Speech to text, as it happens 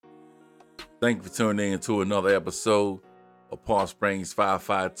Thank you for tuning in to another episode of Palm Springs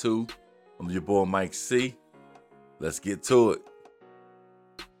 552. I'm your boy Mike C. Let's get to it.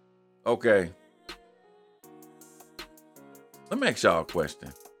 Okay. Let me ask y'all a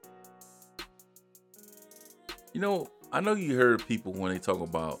question. I know you heard people when they talk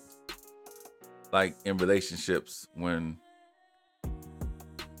about, like, in relationships, when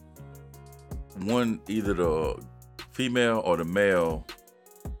either the female or the male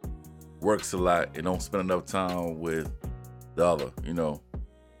works a lot and don't spend enough time with the other,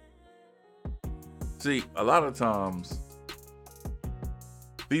 See, a lot of times,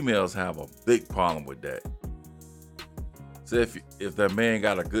 females have a big problem with that. So if that man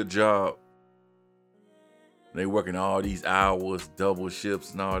got a good job, they working all these hours, double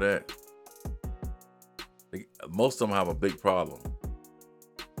shifts and all that, most of them have a big problem.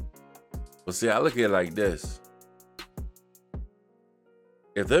 But see, I look at it like this.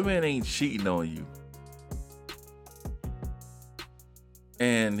 If that man ain't cheating on you,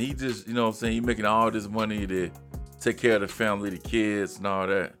 and he just, he making all this money to take care of the family, the kids and all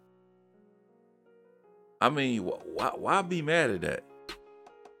that, I mean, why be mad at that?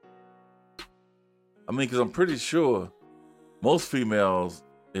 I mean, because I'm pretty sure most females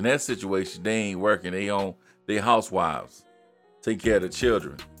in that situation, they ain't working. They housewives, take care of the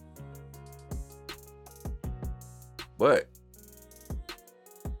children. But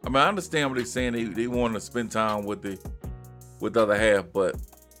I mean, I understand what they're saying. They want to spend time with the other half, but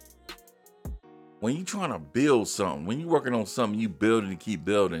when you trying to build something, when you working on something, you building and keep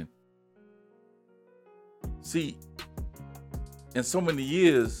building. See, in so many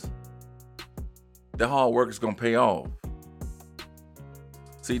years, the hard work is gonna pay off.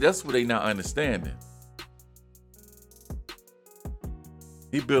 See, that's what they not understanding.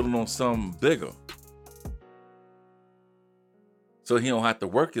 He building on something bigger, so he don't have to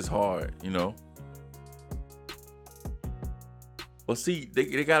work as hard, But see,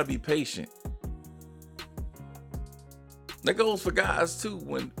 they gotta be patient. That goes for guys too.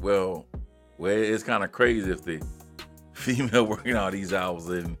 Well, it's kind of crazy if the female working all these hours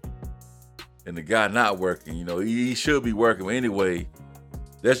and the guy not working. He should be working. But anyway,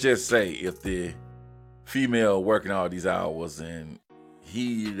 let's just say if the female working all these hours and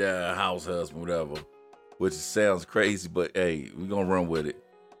he the house husband, whatever, which sounds crazy, but hey, we're gonna run with it.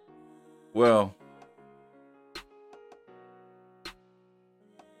 Well,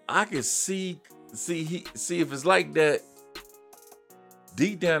 I can see if it's like that,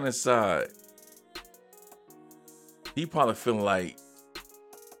 deep down inside, he probably feeling like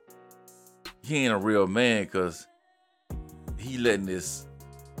he ain't a real man because he letting this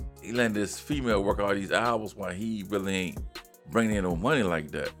female work all these hours while he really ain't bringing in no money like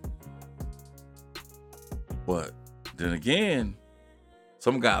that. But then again,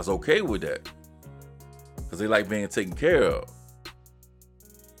 some guys okay with that because they like being taken care of.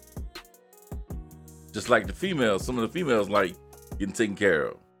 Just like the females, some of the females like getting taken care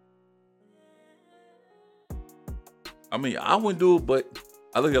of. I mean, I wouldn't do it, but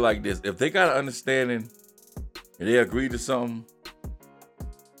I look at it like this. If they got an understanding and they agree to something,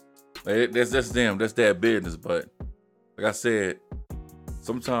 that's them. That's their business. But like I said,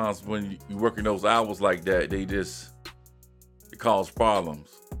 sometimes when you working those hours like that, it cause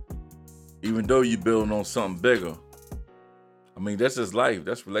problems. Even though you're building on something bigger. I mean, that's just life.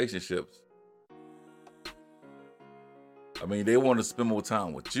 That's relationships. I mean, they want to spend more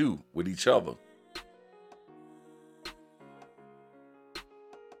time with you, with each other.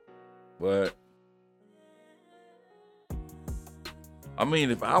 But I mean,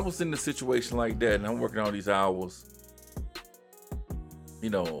 if I was in a situation like that and I'm working all these hours,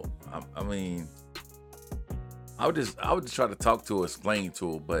 I mean, I would just try to talk to her, explain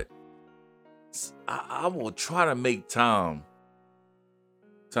to her, but I will try to make time,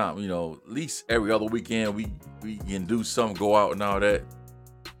 at least every other weekend we can do something, go out and all that.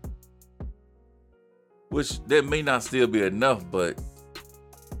 Which that may not still be enough, but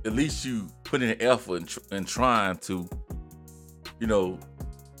at least you put in effort in trying to,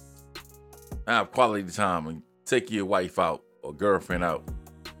 have quality time and take your wife out or girlfriend out.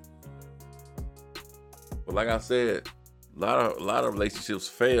 But like I said, a lot of relationships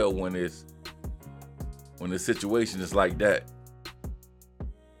fail when the situation is like that.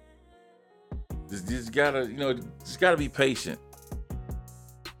 Just gotta be patient.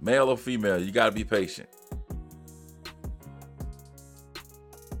 Male or female, you gotta be patient.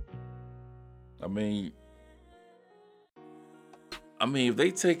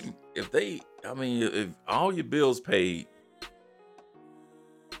 If all your bills paid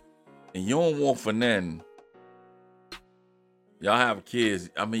and you don't want for nothing, y'all have kids.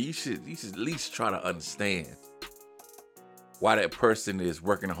 I mean, you should at least try to understand why that person is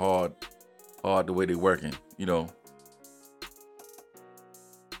working hard the way they're working. You know.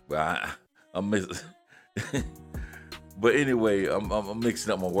 But I'm miss. But anyway, I'm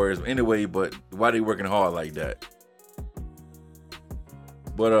mixing up my words. Anyway, but why they working hard like that?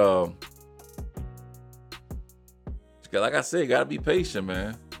 But like I said, gotta be patient,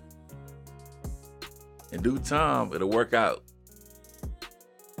 man. In due time, it'll work out.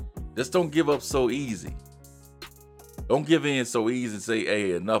 Just don't give up so easy. Don't give in so easy and say,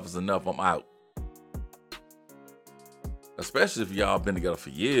 hey, enough is enough, I'm out. Especially if y'all been together for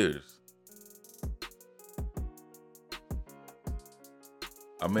years.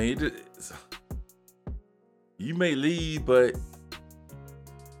 I mean, you may leave, but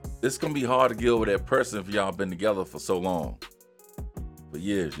it's going to be hard to get over that person if y'all been together for so long. For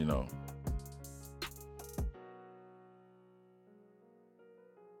years, you know.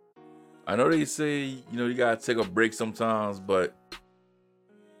 I know they say, you know, you got to take a break sometimes, but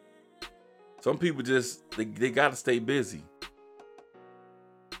some people just, they got to stay busy.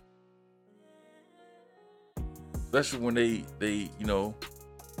 Especially when they you know,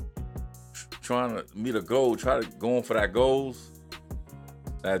 trying to meet a goal, try to go on for that goals,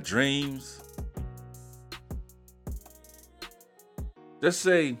 that dreams. Just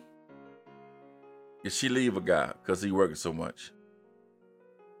say, if she leave a guy because he working so much.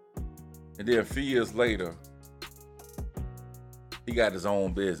 And then a few years later, he got his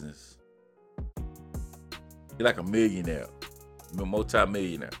own business. He like a millionaire,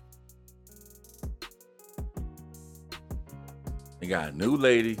 multi-millionaire. He got a new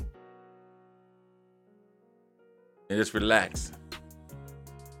lady and just relaxing.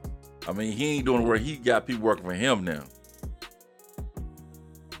 I mean, he ain't doing the work. He got people working for him now.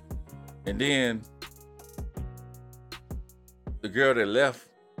 And then the girl that left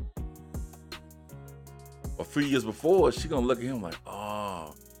a few years before, she gonna look at him like,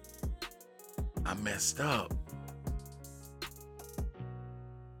 oh, I messed up.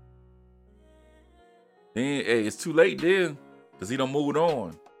 Then, hey, it's too late then, because he done moved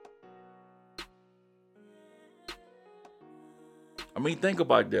on. I mean, think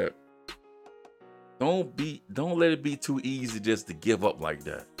about that. Don't let it be too easy just to give up like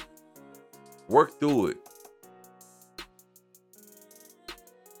that. Work through it.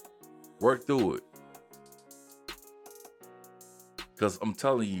 Work through it. Because I'm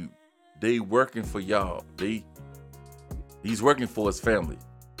telling you, they working for y'all. He's working for his family.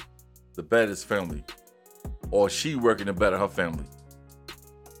 The baddest family. Or she working to better her family.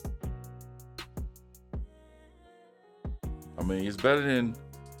 I mean, it's better than,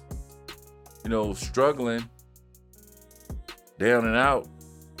 you know, struggling, down and out,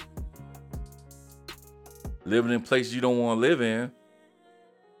 living in places you don't want to live in.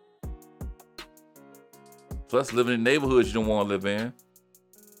 Plus living in neighborhoods you don't want to live in.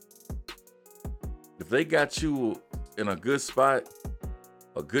 If they got you in a good spot,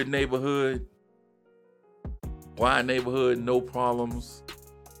 a good neighborhood, quiet neighborhood, no problems,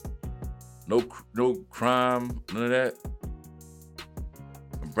 no crime, none of that,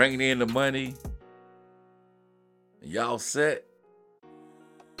 and bringing in the money, and y'all set,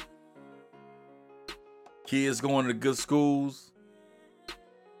 kids going to good schools,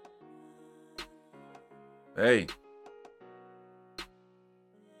 hey,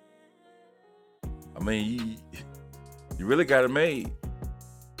 I mean, you really got it made.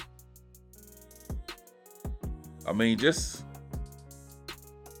 I mean, just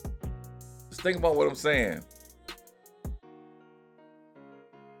think about what I'm saying.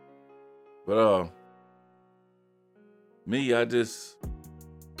 But me, I just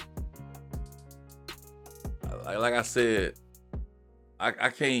like I said, I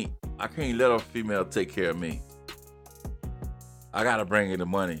can't let a female take care of me. I gotta bring in the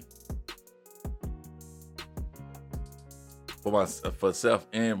money for self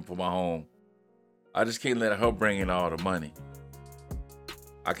and for my home. I just can't let her bring in all the money.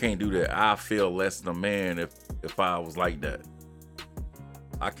 I can't do that. I feel less than a man if I was like that.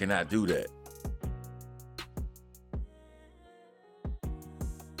 I cannot do that.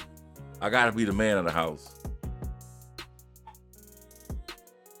 I gotta be the man of the house.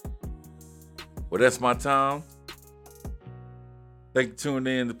 Well, that's my time. Thank you for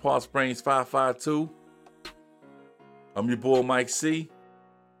tuning in to Park Springs 552. I'm your boy Mike C.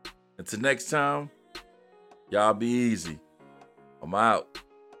 Until next time, y'all be easy. I'm out.